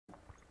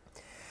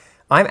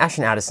I'm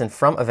Ashton Addison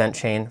from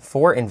EventChain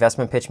for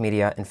Investment Pitch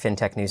Media and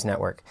FinTech News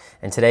Network.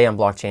 And today on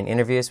Blockchain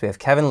Interviews, we have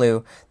Kevin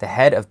Liu, the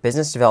Head of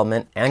Business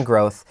Development and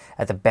Growth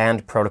at the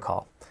Band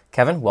Protocol.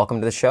 Kevin, welcome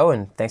to the show,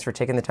 and thanks for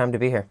taking the time to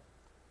be here.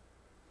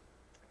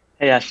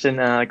 Hey Ashton,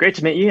 great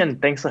to meet you,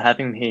 and thanks for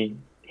having me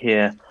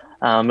here.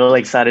 I'm really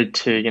excited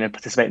to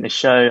participate in the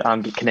show,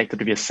 get connected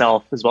with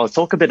yourself, as well as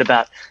talk a bit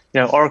about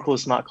Oracle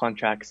smart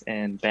contracts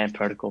and Band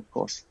Protocol, of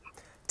course.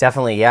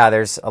 Definitely, yeah.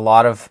 There's a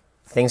lot of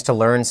things to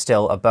learn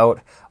still about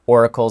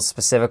oracles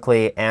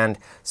specifically and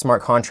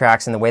smart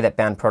contracts and the way that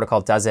Band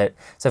Protocol does it.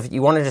 So if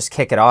you want to just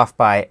kick it off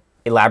by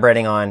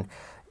elaborating on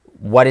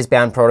what is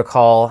Band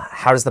Protocol,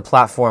 how does the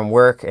platform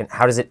work, and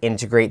how does it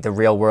integrate the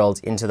real world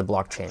into the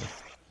blockchain?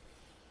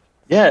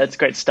 Yeah, it's a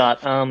great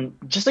start.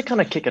 Just to kind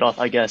of kick it off,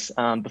 I guess,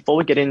 before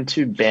we get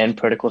into Band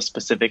Protocol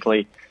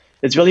specifically,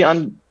 it's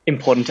really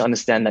important to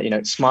understand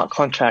that smart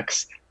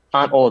contracts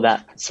aren't all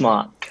that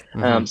smart.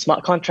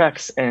 Smart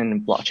contracts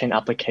and blockchain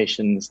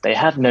applications, they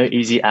have no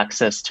easy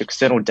access to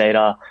external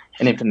data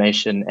and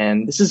information,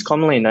 and this is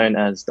commonly known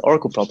as the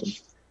Oracle problem.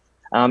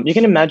 You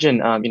can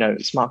imagine,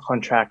 smart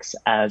contracts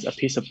as a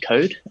piece of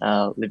code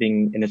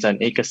living in its own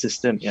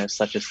ecosystem,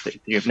 such as the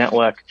Ethereum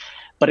network,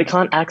 but it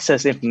can't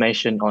access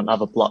information on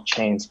other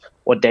blockchains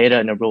or data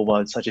in the real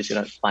world, such as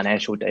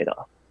financial data.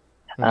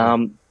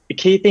 The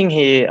key thing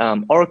here,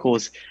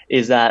 oracles,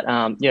 is that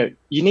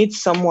you need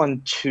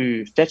someone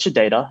to fetch the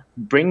data,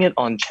 bring it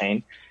on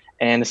chain,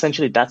 and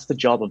essentially that's the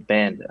job of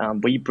Band.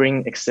 We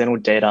bring external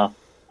data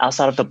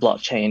outside of the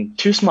blockchain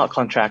to smart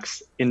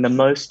contracts in the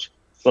most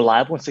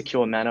reliable and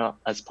secure manner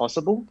as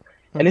possible.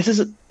 And this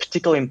is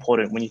particularly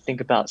important when you think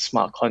about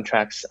smart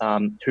contracts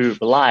who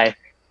rely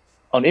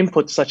on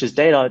inputs such as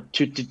data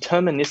to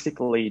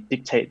deterministically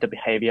dictate the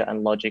behavior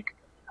and logic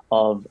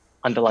of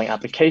underlying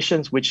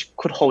applications, which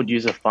could hold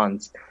user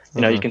funds.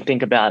 You can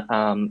think about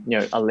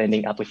a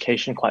lending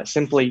application quite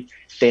simply.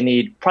 They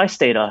need price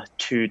data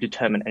to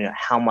determine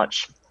how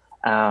much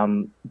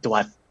do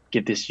I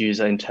give this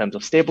user in terms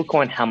of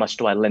stablecoin, how much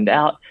do I lend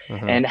out,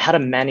 and how to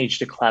manage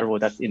the collateral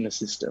that's in the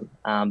system.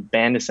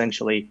 Band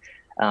essentially,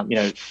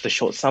 the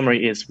short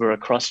summary is we're a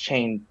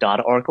cross-chain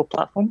data oracle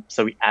platform.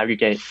 So we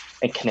aggregate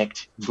and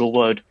connect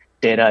real-world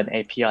data and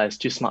APIs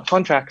to smart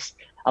contracts,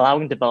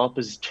 allowing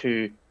developers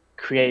to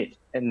create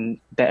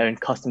their own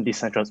custom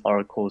decentralized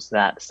oracles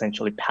that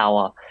essentially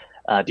power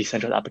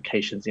decentralized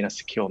applications in a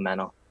secure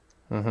manner.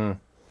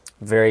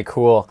 Very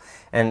cool.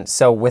 And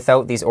so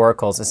without these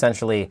oracles,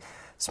 essentially,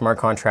 smart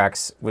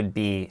contracts would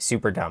be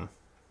super dumb.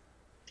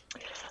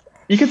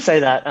 You could say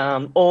that,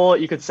 or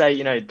you could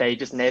say, they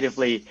just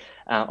natively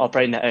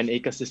operate in their own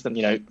ecosystem.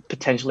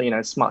 Potentially,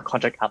 smart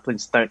contract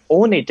applications don't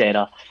all need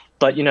data.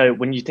 But,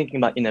 when you're thinking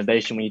about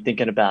innovation, when you're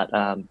thinking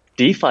about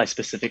DeFi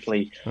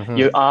specifically,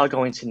 you are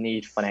going to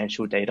need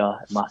financial data,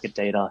 market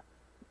data.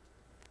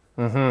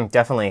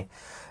 Definitely.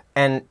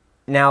 And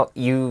now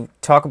you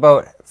talk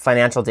about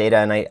financial data,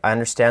 and I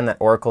understand that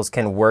oracles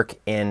can work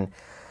in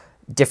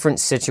different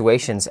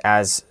situations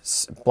as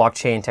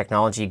blockchain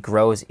technology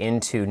grows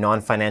into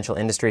non-financial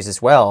industries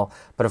as well.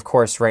 But of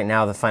course, right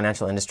now, the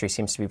financial industry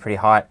seems to be pretty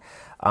hot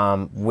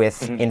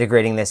with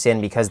integrating this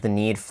in because the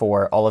need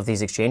for all of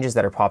these exchanges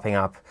that are popping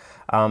up.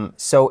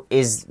 So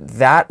is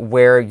that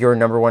where your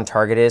number one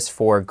target is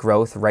for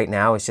growth right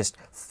now, is just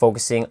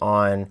focusing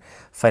on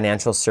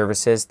financial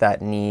services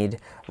that need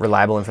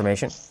reliable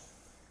information?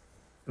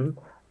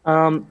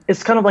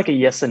 It's kind of like a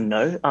yes and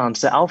no.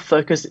 So our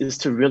focus is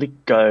to really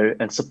go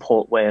and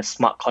support where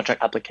smart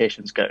contract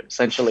applications go.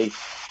 Essentially,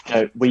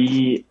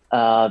 we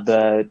are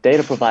the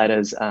data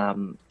providers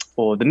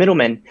or the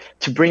middlemen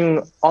to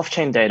bring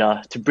off-chain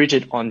data to bridge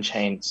it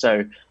on-chain.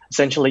 So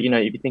essentially,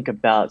 if you think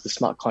about the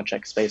smart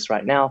contract space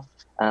right now,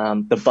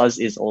 the buzz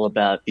is all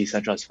about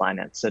decentralized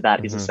finance. So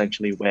that is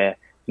essentially where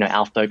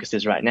our focus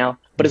is right now.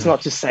 But it's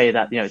not to say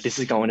that this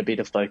is going to be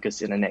the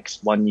focus in the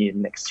next 1 year, the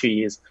next 2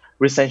 years.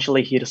 We're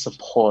essentially here to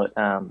support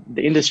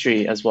the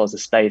industry as well as the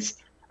space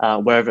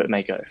wherever it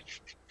may go.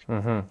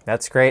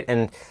 That's great.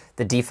 And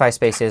the DeFi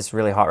space is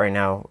really hot right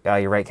now.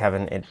 You're right,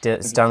 Kevin.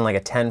 It's done like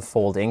a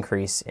 10-fold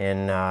increase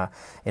in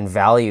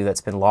value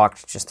that's been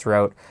locked just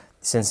throughout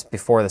since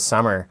before the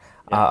summer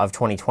of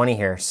 2020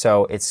 here.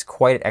 So it's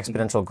quite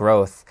exponential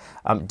growth.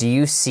 Do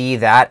you see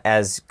that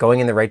as going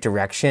in the right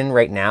direction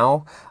right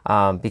now?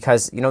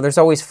 Because there's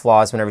always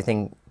flaws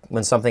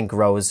when something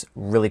grows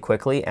really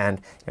quickly,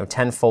 and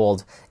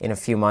 10-fold in a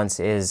few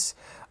months is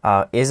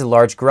a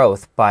large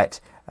growth. But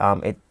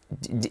in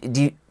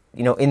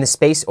the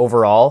space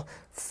overall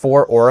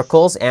for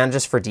oracles and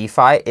just for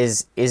DeFi,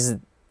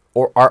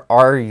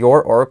 are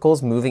your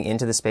oracles moving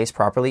into the space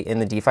properly in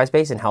the DeFi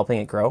space and helping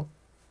it grow?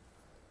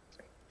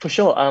 For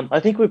sure.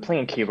 I think we're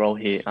playing a key role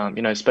here,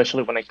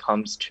 especially when it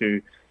comes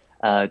to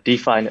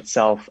DeFi in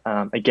itself.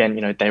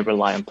 Again, they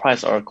rely on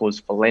price oracles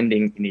for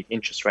lending. You need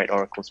interest rate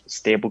oracles for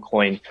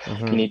stablecoin.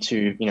 You need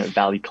to,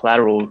 value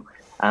collateral.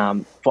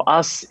 For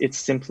us, it's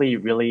simply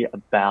really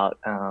about,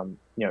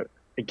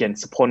 again,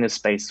 supporting the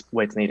space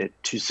where it's needed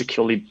to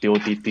securely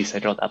build these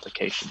decentralized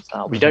applications.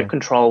 We don't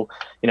control,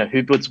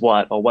 who builds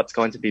what or what's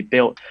going to be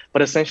built,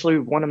 but essentially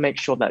we want to make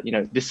sure that,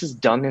 this is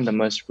done in the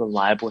most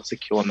reliable and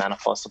secure manner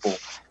possible.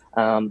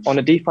 On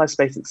the DeFi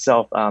space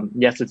itself,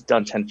 yes, it's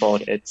done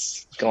tenfold.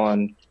 It's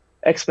gone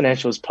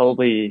exponential is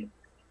probably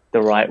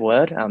the right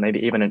word, maybe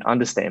even an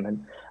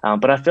understatement.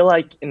 But I feel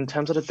like in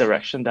terms of the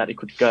direction that it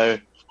could go,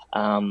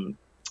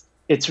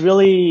 it's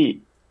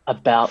really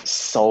about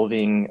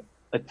solving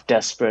a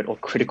desperate or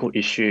critical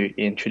issue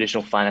in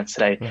traditional finance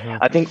today.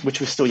 I think,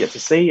 which we're still yet to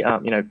see,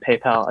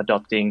 PayPal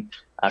adopting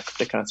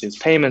cryptocurrency as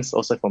payments,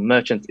 also for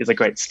merchants, is a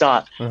great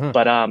start.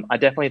 But I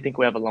definitely think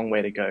we have a long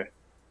way to go.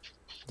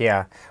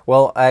 Yeah,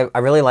 well, I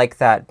really like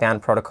that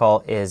Band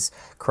protocol is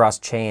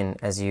cross-chain,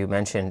 as you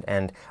mentioned,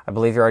 and I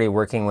believe you're already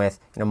working with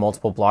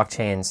multiple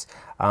blockchains.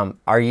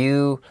 Are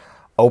you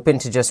open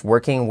to just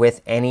working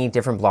with any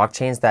different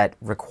blockchains that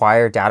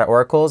require data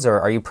oracles, or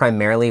are you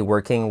primarily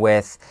working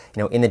with,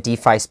 in the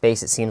DeFi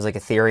space, it seems like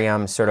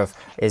Ethereum sort of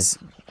is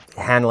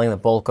handling the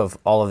bulk of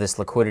all of this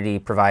liquidity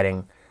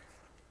providing?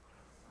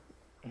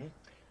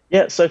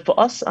 Yeah, so for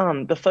us,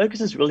 the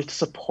focus is really to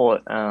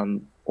support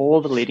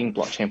all the leading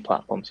blockchain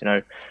platforms,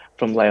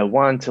 from layer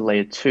 1 to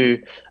layer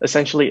 2.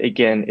 Essentially,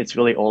 again, it's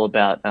really all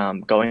about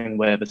going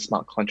wherever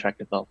smart contract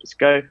developers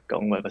go,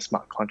 going wherever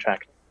smart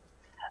contract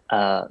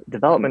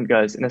development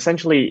goes, and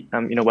essentially,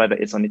 whether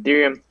it's on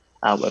Ethereum,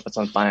 whether it's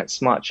on Binance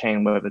Smart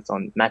Chain, whether it's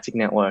on Matic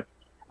Network,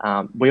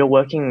 we are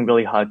working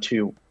really hard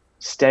to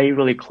stay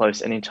really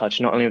close and in touch,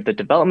 not only with the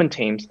development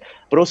teams,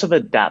 but also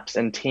the dApps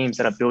and teams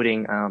that are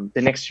building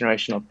the next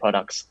generation of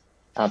products,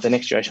 the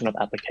next generation of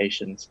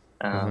applications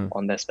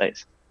on their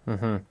space.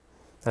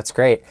 That's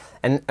great.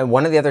 And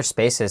one of the other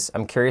spaces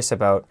I'm curious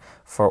about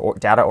for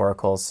data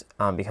oracles,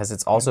 because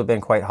it's also been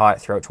quite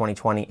hot throughout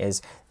 2020,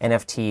 is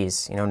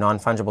NFTs,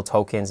 non-fungible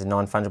tokens and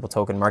non-fungible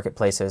token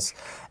marketplaces.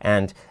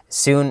 And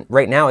soon,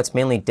 right now, it's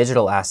mainly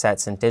digital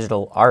assets and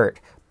digital art,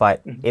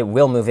 but it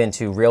will move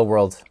into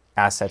real-world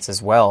assets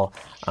as well.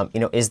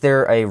 Is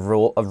there a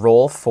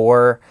role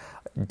for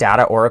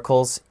data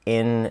oracles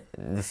in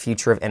the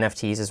future of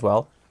NFTs as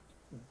well?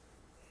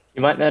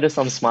 You might notice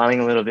I'm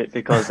smiling a little bit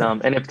because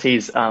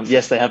NFTs,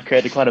 yes, they have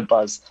created quite a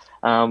buzz.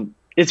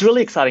 It's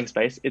really exciting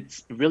space.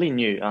 It's really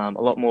new, a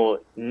lot more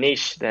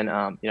niche than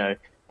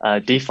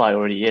DeFi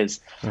already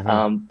is.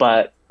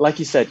 But like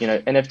you said,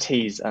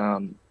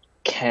 NFTs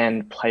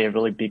can play a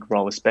really big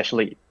role,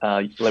 especially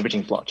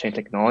leveraging blockchain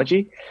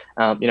technology.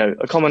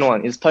 A common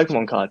one is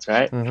Pokemon cards,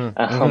 right?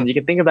 You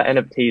can think about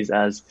NFTs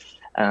as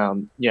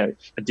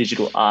a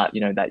digital art,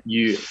 that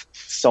you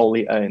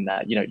solely own,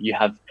 that you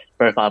have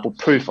verifiable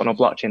proof on a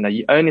blockchain that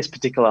you own this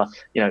particular,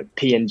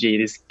 PNG,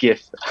 this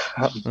GIF.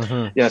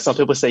 Some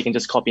people say you can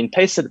just copy and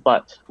paste it,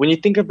 but when you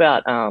think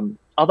about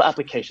other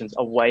applications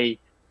away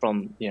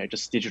from,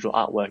 just digital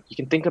artwork, you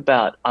can think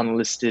about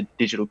unlisted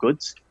digital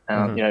goods.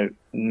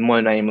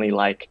 More namely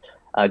like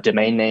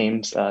domain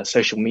names,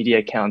 social media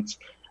accounts.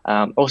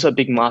 Also a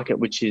big market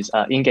which is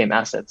in-game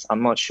assets.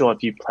 I'm not sure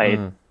if you played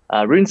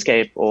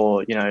RuneScape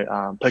or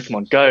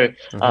Pokemon Go.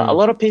 A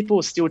lot of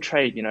people still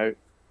trade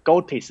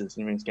gold pieces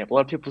in RuneScape. A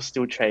lot of people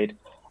still trade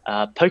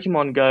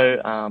Pokemon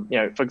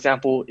Go. For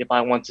example, if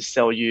I want to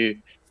sell you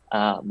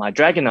my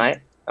Dragonite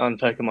on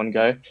Pokemon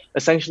Go,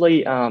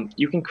 essentially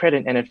you can create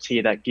an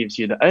NFT that gives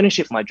you the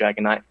ownership of my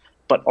Dragonite,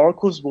 but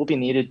oracles will be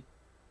needed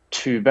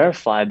to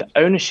verify the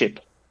ownership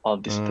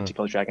of this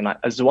particular Dragonite,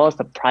 as well as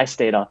the price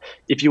data.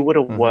 If you were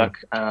to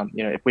work,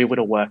 if we were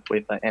to work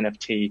with an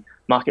NFT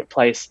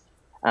marketplace,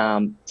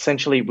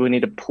 essentially we'll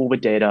need to pull the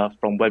data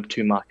from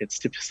Web2 markets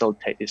to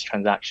facilitate this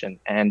transaction.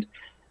 And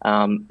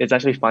it's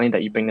actually funny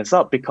that you bring this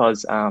up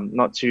because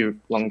not too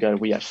long ago,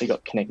 we actually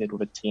got connected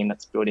with a team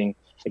that's building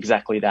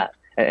exactly that,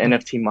 an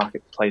NFT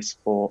marketplace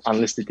for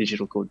unlisted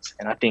digital goods.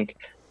 And I think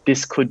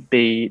this could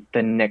be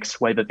the next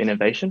wave of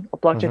innovation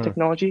of blockchain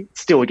technology.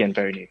 Still, again,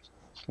 very new.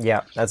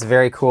 Yeah, that's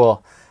very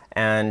cool.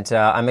 And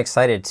I'm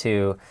excited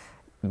to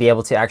be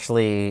able to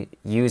actually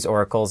use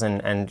oracles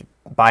and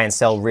buy and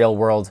sell real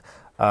world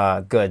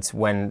goods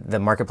when the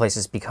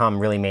marketplaces become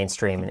really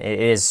mainstream. And it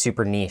is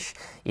super niche,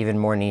 even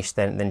more niche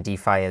than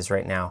DeFi is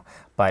right now.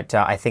 But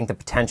I think the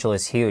potential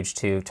is huge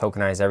to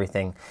tokenize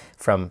everything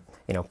from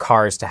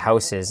cars to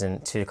houses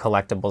and to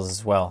collectibles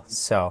as well.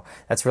 So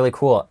that's really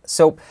cool.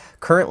 So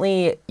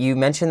currently, you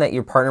mentioned that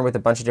you're partnered with a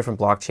bunch of different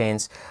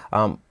blockchains.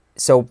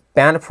 So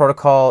Band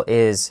protocol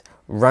is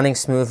running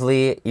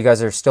smoothly. You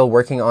guys are still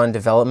working on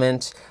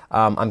development,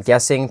 I'm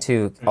guessing,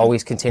 to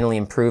always continually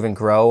improve and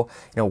grow.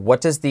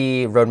 What does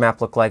the roadmap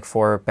look like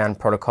for Band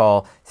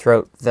protocol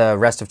throughout the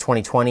rest of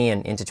 2020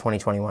 and into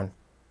 2021?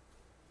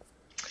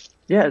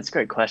 Yeah, it's a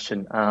great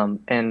question.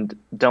 And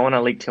don't want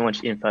to leak too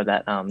much info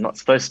that I'm not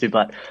supposed to,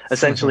 but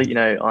essentially,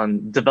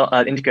 on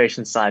the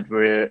integration side,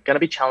 we're going to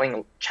be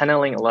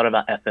channeling a lot of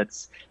our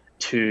efforts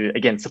to,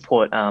 again,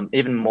 support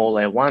even more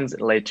layer 1s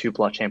and layer 2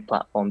 blockchain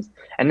platforms.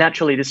 And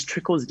naturally, this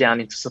trickles down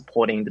into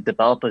supporting the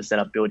developers that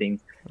are building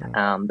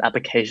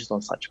applications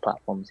on such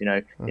platforms,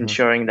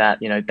 ensuring that,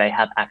 they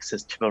have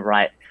access to the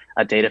right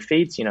data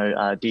feeds,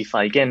 DeFi,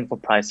 again, for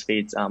price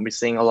feeds. We're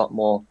seeing a lot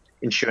more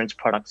insurance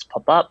products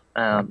pop up,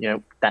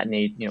 that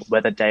need,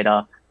 weather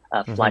data,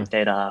 flight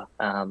data,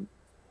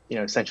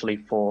 essentially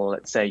for,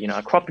 let's say,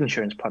 a crop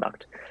insurance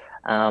product.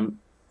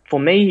 For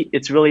me,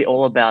 it's really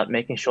all about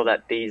making sure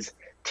that these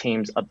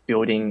teams are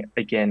building,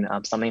 again,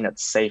 something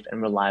that's safe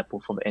and reliable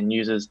for the end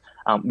users.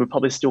 We're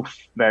probably still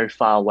very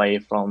far away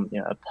from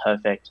a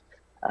perfect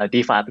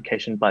DeFi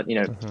application, but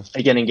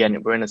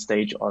again, we're in a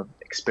stage of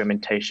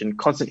experimentation,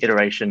 constant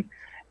iteration.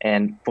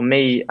 And for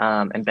me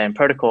and Band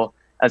Protocol,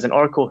 as an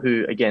Oracle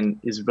who, again,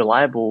 is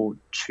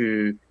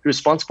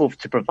responsible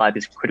to provide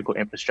this critical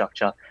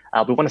infrastructure,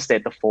 we want to stay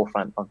at the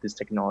forefront of this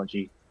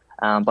technology.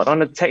 But on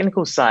the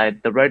technical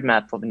side, the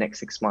roadmap for the next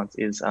 6 months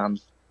is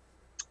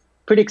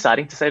pretty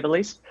exciting, to say the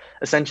least.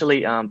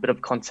 Essentially, a bit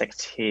of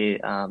context here.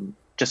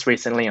 Just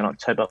recently, on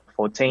October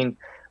 14,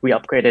 we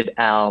upgraded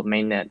our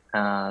mainnet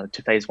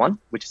to phase 1,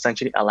 which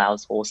essentially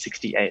allows all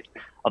 68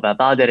 of our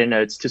validator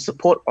nodes to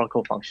support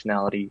Oracle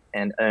functionality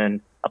and earn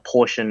a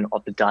portion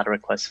of the data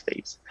request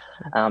fees.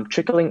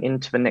 Trickling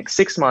into the next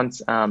 6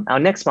 months, our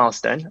next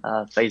milestone,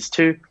 phase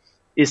 2,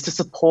 is to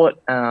support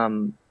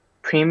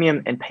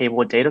premium and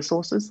paywall data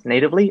sources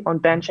natively on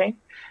BandChain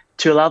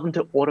to allow them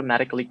to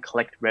automatically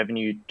collect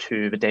revenue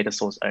to the data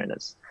source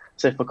owners.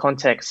 So for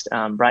context,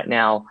 right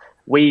now,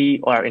 we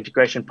or our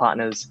integration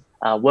partners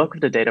work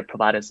with the data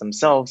providers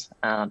themselves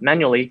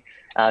manually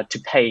to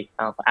pay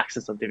for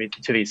access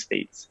to these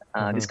feeds.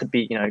 This could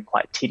be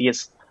quite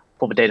tedious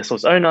for the data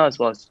source owner as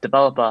well as the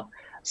developer.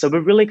 So we're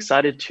really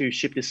excited to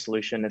ship this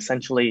solution.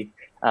 Essentially,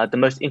 the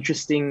most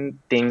interesting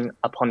thing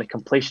upon the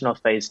completion of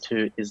phase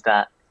 2 is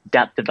that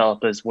dApp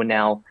developers will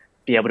now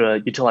be able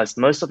to utilize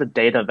most of the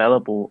data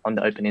available on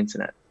the open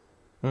internet.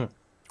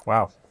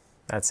 Wow,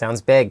 that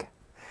sounds big.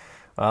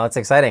 Well, it's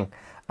exciting.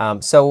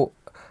 So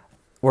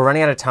we're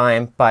running out of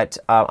time, but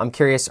I'm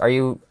curious, are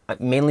you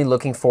mainly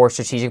looking for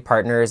strategic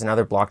partners and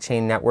other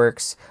blockchain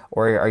networks,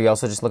 or are you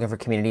also just looking for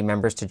community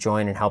members to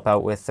join and help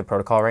out with the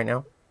protocol right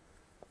now?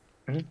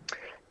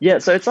 Yeah,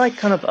 so it's like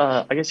kind of,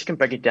 I guess you can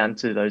break it down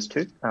to those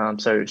two.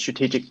 So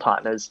strategic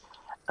partners,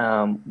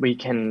 we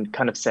can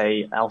kind of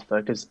say our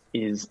focus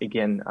is,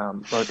 again, a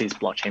lot of these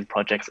blockchain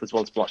projects as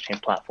well as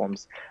blockchain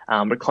platforms.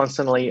 We're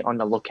constantly on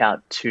the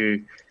lookout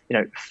to,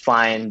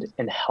 find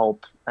and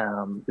help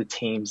the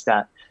teams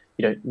that,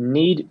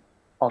 need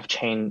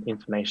off-chain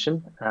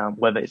information,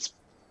 whether it's,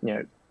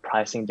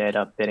 pricing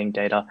data, betting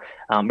data.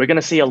 We're going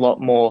to see a lot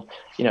more,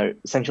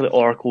 essentially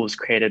oracles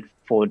created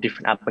for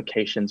different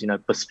applications,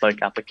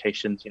 bespoke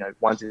applications,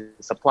 ones in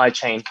supply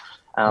chain.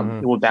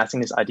 We're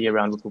bouncing this idea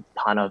around with a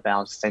partner of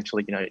ours,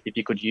 essentially, if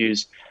you could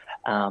use,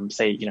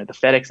 say, the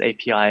FedEx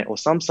API or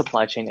some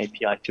supply chain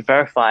API to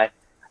verify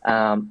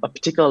a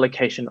particular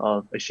location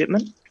of a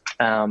shipment.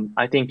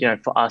 I think,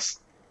 for us,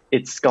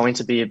 it's going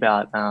to be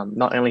about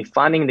not only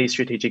finding these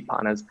strategic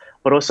partners,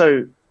 but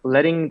also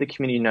letting the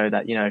community know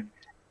that,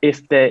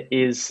 if there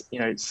is,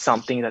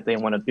 something that they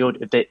want to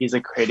build, if there is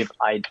a creative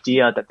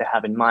idea that they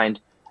have in mind,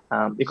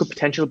 it could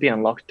potentially be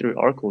unlocked through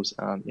oracles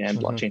and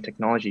blockchain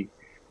technology.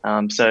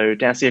 So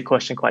to answer your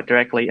question quite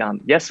directly,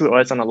 yes, we're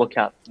always on the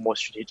lookout for more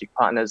strategic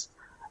partners.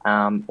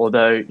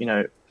 Although,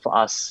 for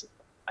us,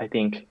 I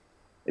think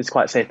it's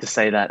quite safe to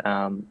say that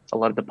a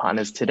lot of the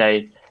partners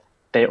today,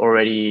 they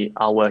already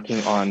are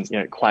working on,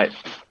 quite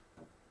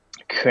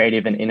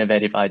creative and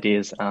innovative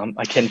ideas.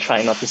 I can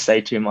try not to say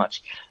too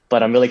much,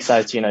 but I'm really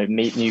excited to,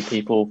 meet new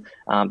people.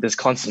 There's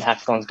constant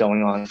hackathons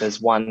going on. There's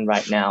one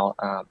right now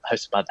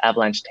hosted by the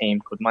Avalanche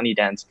team called Money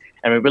Dance,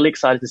 and we're really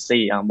excited to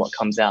see what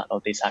comes out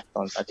of these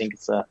hackathons. I think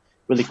it's a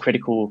really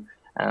critical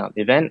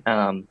event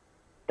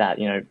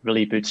that,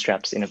 really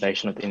bootstraps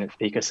innovation of the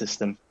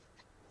ecosystem.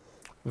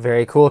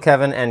 Very cool,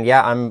 Kevin. And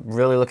yeah, I'm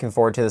really looking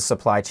forward to the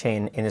supply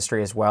chain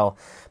industry as well,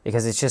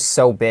 because it's just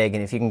so big.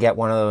 And if you can get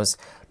one of those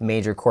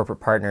major corporate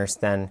partners,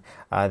 then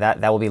that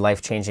will be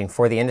life-changing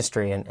for the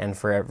industry and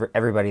for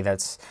everybody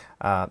that's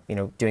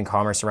doing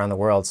commerce around the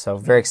world. So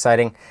very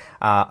exciting.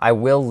 I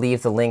will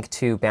leave the link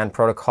to Band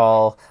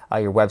Protocol,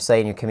 your website,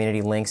 and your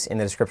community links in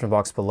the description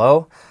box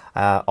below.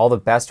 All the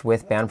best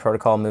with Band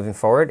Protocol moving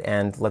forward,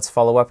 and let's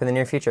follow up in the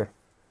near future.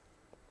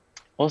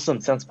 Awesome.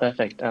 Sounds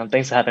perfect.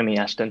 Thanks for having me,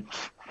 Ashton.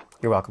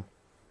 You're welcome.